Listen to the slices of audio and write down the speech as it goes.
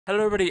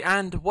Hello everybody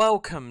and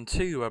welcome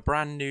to a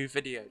brand new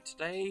video.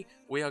 Today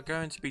we are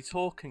going to be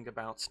talking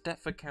about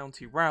Stepford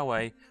County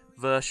Railway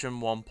version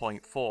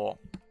 1.4.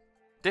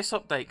 This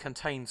update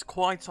contains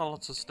quite a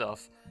lot of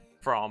stuff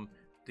from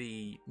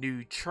the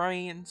new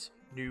trains,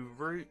 new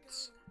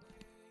routes,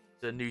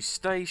 the new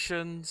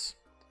stations,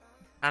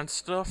 and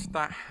stuff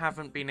that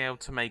haven't been able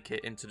to make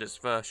it into this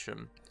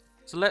version.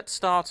 So let's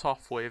start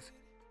off with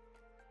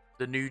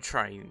the new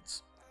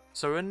trains.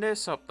 So in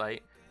this update,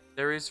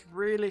 there is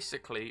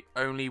realistically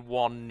only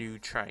one new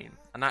train,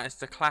 and that is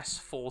the Class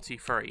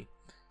 43,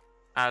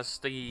 as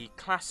the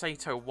Class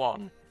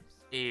 801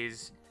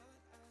 is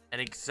an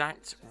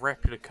exact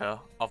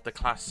replica of the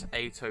Class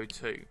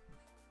 802,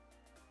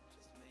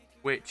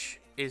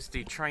 which is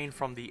the train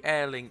from the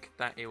Airlink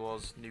that it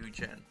was new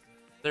gen.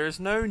 There is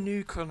no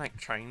new Connect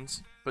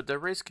trains, but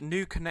there is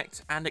new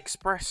Connect and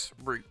Express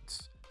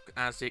routes,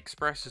 as the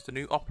Express is the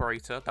new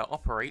operator that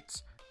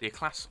operates the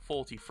Class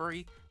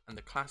 43 and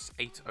the Class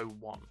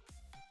 801.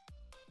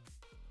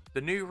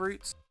 The new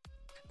routes,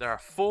 there are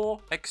 4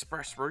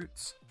 express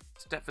routes: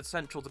 Stepford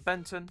Central to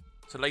Benton,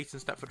 to Leighton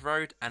Stepford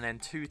Road, and then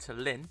 2 to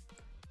Lynn.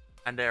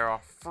 And there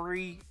are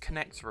 3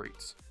 connect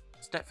routes: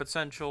 Stepford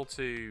Central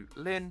to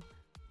Lynn,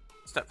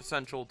 Stepford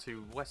Central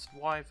to West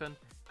Wyvern,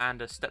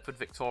 and a Stepford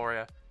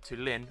Victoria to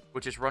Lynn,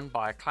 which is run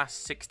by a Class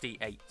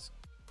 68.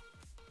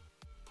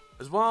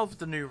 As well as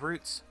the new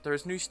routes, there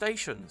is new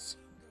stations.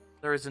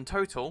 There is in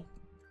total,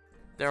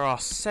 there are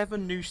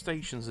 7 new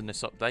stations in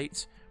this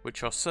update,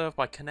 which are served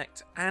by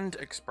Connect and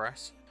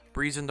Express,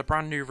 breezing the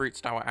brand new routes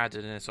that were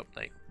added in this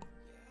update.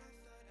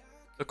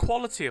 The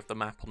quality of the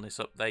map on this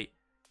update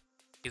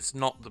is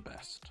not the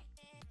best.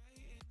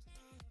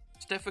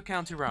 Stepford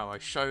County Railway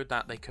showed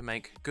that they can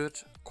make good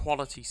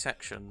quality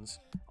sections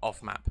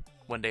of map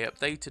when they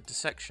updated the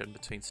section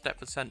between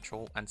Stepford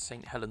Central and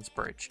St Helens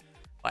Bridge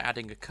by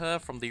adding a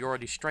curve from the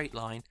already straight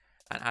line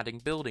and adding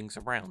buildings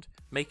around,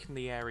 making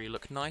the area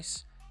look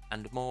nice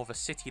and more of a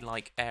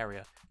city-like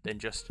area than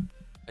just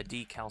a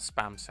decal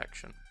spam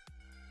section.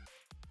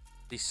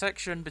 The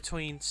section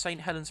between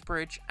St Helens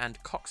Bridge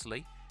and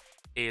Coxley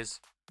is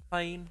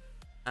plain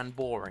and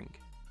boring.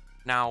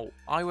 Now,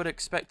 I would have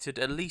expected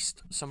at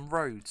least some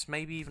roads,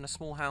 maybe even a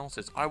small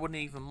houses. I wouldn't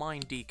even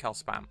mind decal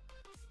spam,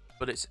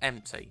 but it's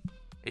empty.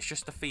 It's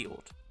just a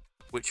field,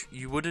 which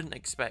you wouldn't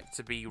expect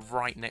to be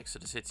right next to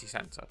the city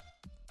centre.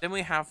 Then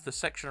we have the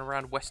section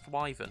around West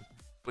Wyvern,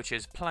 which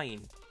is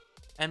plain,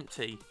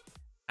 empty,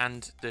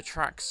 and the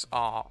tracks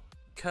are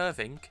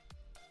curving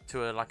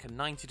to like a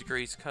 90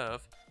 degrees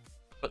curve,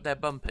 but they're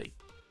bumpy,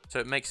 so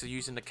it makes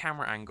using the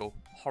camera angle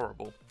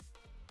horrible.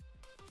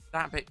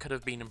 That bit could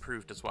have been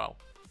improved as well.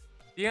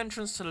 The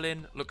entrance to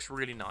Lynn looks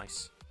really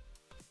nice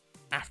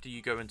after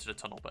you go into the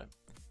tunnel though.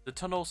 The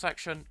tunnel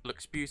section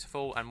looks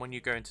beautiful, and when you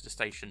go into the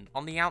station,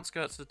 on the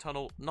outskirts of the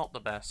tunnel, not the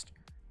best.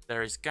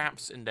 There is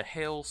gaps in the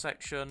hill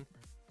section,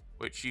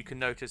 which you can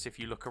notice if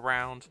you look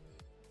around.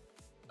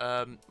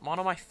 One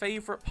of my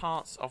favourite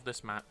parts of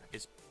this map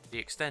is the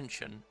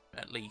extension,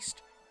 at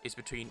least, is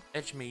between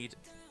Edgemead.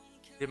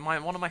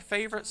 One of my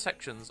favourite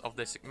sections of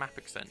this map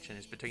extension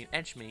is between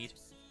Edgemead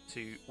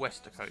to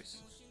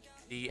Westercoast.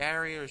 The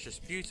area is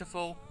just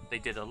beautiful. They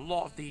did a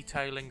lot of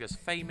detailing. There's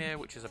Famere,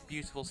 which is a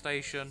beautiful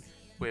station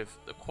with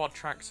the quad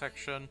track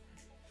section.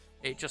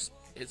 It's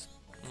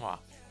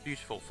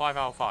beautiful. 5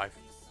 out of 5.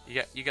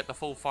 You get the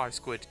full 5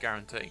 squid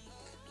guarantee.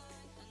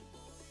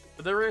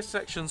 But there are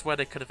sections where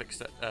they could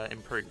have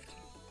improved.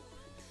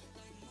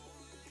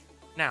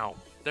 Now,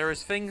 there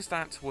is things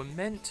that were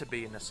meant to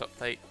be in this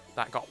update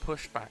that got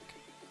pushed back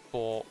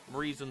for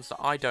reasons that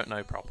I don't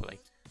know properly.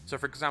 So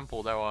for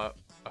example, there are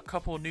a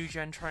couple of new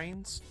gen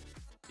trains,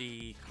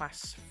 the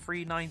Class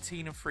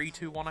 319 and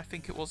 321 I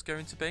think it was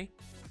going to be.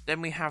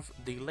 Then we have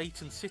the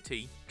Leighton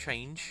City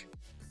change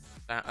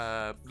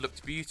that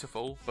looked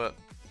beautiful, but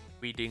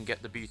we didn't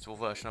get the beautiful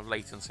version of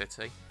Leighton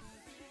City.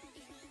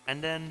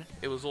 And then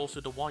it was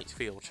also the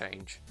Whitefield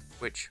change,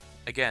 which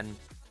again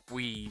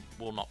we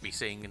will not be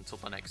seeing until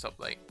the next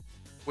update.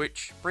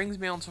 Which brings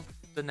me on to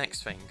the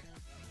next thing.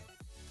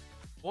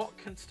 What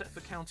can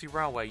Stepford County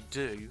Railway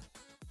do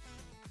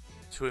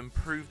to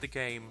improve the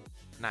game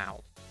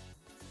now?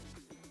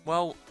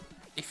 Well,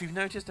 if you've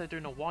noticed they're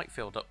doing a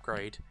Whitefield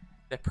upgrade,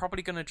 they're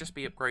probably going to just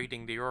be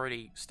upgrading the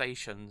already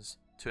stations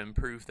to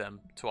improve them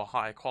to a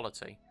higher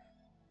quality,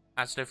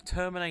 as they've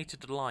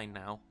terminated the line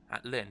now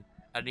at Lynn,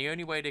 and the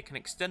only way they can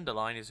extend the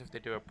line is if they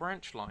do a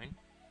branch line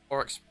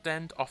or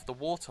extend off the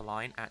water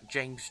line at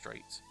James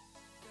Street,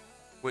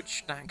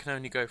 which that can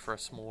only go for a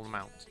small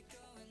amount.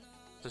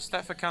 So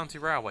Stepford County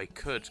Railway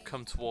could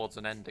come towards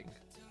an ending.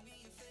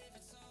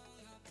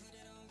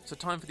 So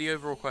time for the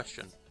overall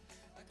question.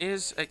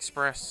 Is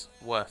Express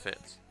worth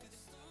it?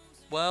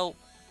 Well,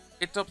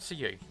 it's up to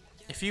you.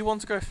 If you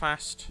want to go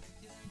fast,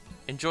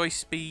 enjoy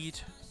speed,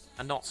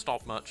 and not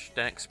stop much,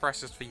 then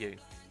Express is for you.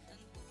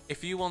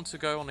 If you want to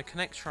go on a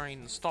Connect train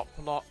and stop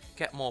a lot,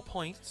 get more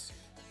points,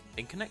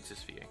 then Connect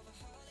is for you.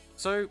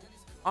 So,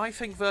 I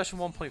think version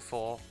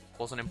 1.4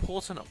 was an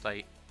important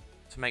update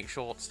to make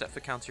sure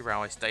Stepford County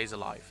Railway stays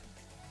alive.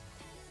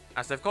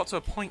 as they've got to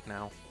a point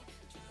now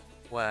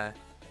where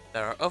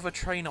there are other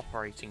train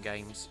operating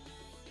games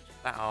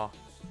that are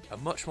a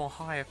much more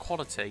higher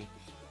quality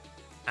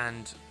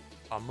and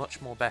are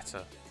much more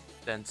better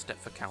than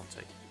Stepford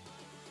County.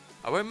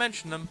 I won't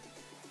mention them,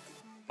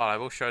 but I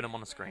will show them on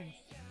the screen.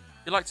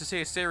 If you'd like to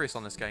see a series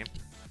on this game,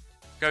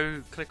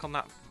 go click on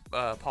that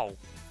poll.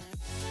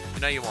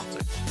 You know you want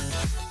to.